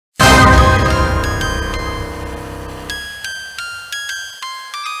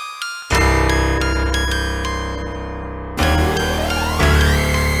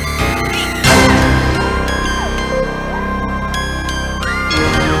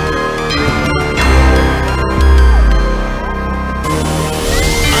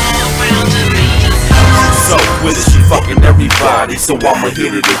fucking everybody, so I'ma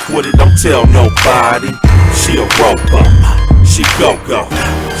hit it and quit it, don't tell nobody. She a Robo't, she go-go,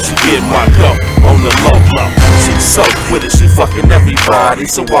 she get my dough on the low-low. She so with it, she fucking everybody,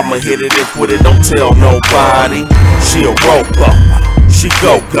 so I'ma hit it and quit it, don't tell nobody. She a Robo't, she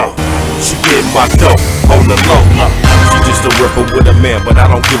go-go, she get my dough on the low-low. She just a ripper with a man, but I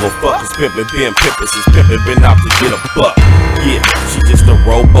don't give a fuck. Cause pimpin' been pimpin' since pimpin' been out to get a buck. Yeah, she just a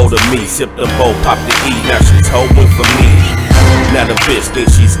Robo't to me. Sip the bowl, pop the E, now she's hoeing for me. Now the bitch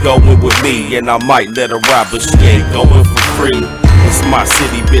thinks she's going with me, and I might let her ride, but she ain't going for free. It's my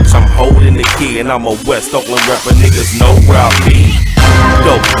city, bitch, I'm holding the key, and I'm a West Oakland rapper, niggas know where I be.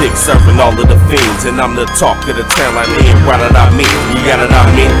 Dope dick serving all of the fiends, and I'm the talk of the town, like me and right it I mean. You got it I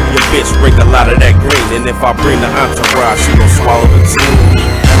mean, your bitch bring a lot of that green, and if I bring the entourage, she gon' swallow the team.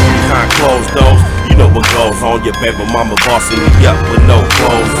 Behind closed doors, you know what goes on, your baby mama bossing me up with no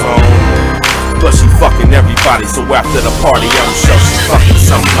clothes on. But she fucking everybody, so after the party, I'm sure she fucking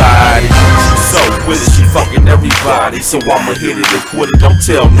somebody. She so with it, she fucking everybody, so I'ma hit it and quit it, don't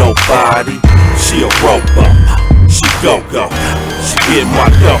tell nobody. She a Robo't, she go-go, she get my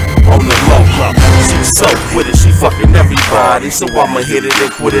dough on the low-low. She so with it, she fucking everybody, so I'ma hit it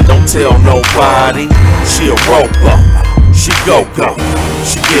and quit it, don't tell nobody. She a Robo't, she go-go,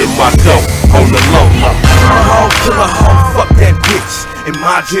 she get my dough on the low-low. Kill a hoe, fuck that bitch. In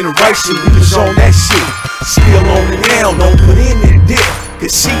my generation, we was on that shit. Still on it now, don't put in that dick. Cause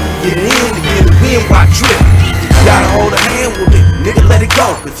she can get it in to get it in while trip. You gotta hold her hand with me, nigga, let it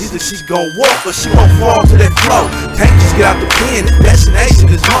go. Cause either she gon' walk or she gon' fall to that flow. Can't just get out the pen, this destination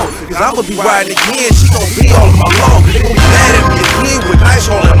is home. Cause I'ma be riding again, she gon' be all in my low. They gon' be mad at me again with ice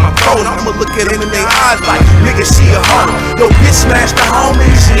all in my throat. I'ma look at them in their eyes like, nigga, she a hoe. Yo, bitch smash the homie,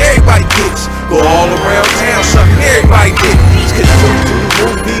 she everybody bitch. Go all around town, sucking everybody dick. Just cause you do the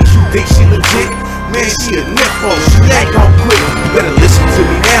movies, you think she legit. Man, she a nympho, she ain't gon' quit. You better listen to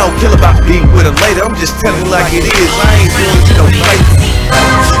me now, kill about being with her later. I'm just telling you like it is, I ain't doing you no favor.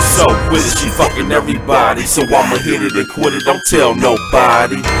 She so with it, she fucking everybody, so I'ma hit it and quit it, don't tell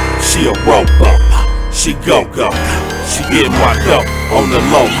nobody. She a Robo't, she go-go, she get my dough on the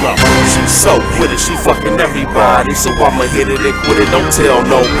low-low. She so with it, she fucking everybody, so I'ma hit it and quit it, don't tell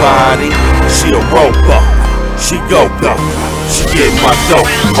nobody. She a Robo't, she go-go, she get my dough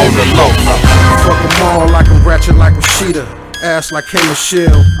on the low-low. Fuck them all like I'm ratchet like Rashida. Ass like K.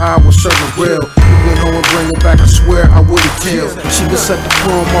 Michelle, I was serving well. You went home and bring it back, I swear I wouldn't tell. She would set the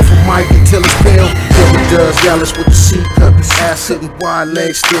palm off a mic until it's pale. Every does, Dallas with the C-cup. Ass sitting wide,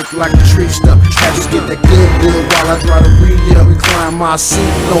 legs stick like a tree stump. Had to get that good while I try to re-up. Recline my seat,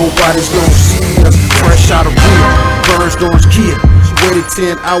 nobody's gonna see us. Fresh out of real, Burns Orange Kia. Waited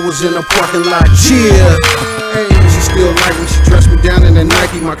 10 hours in the parking lot, cheer. Hey, she still like me, she dressed me down in that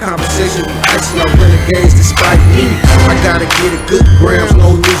Nike. My conversation be icy like renegades despite me. I gotta get it good grams,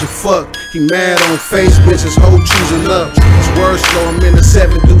 no losing fuck. He mad on face, bitches whole choosing up. His words slow, I'm in the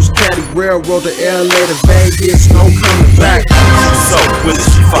 7 deuce caddy. Railroad to LA to Vegas, no coming back. She so with it,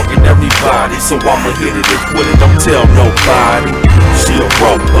 she fucking everybody, so I'ma hit it and quit it, don't tell nobody. She a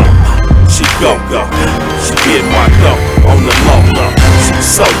Robo't, she go-go, she get my dough on the low-low. She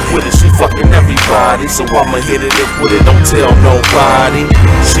so with it, she fucking everybody, so I'ma hit it and quit it, don't tell nobody.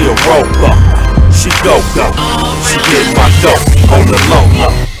 She a Robo't, she go-go, she get my dough on the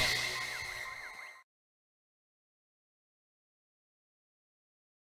low-low.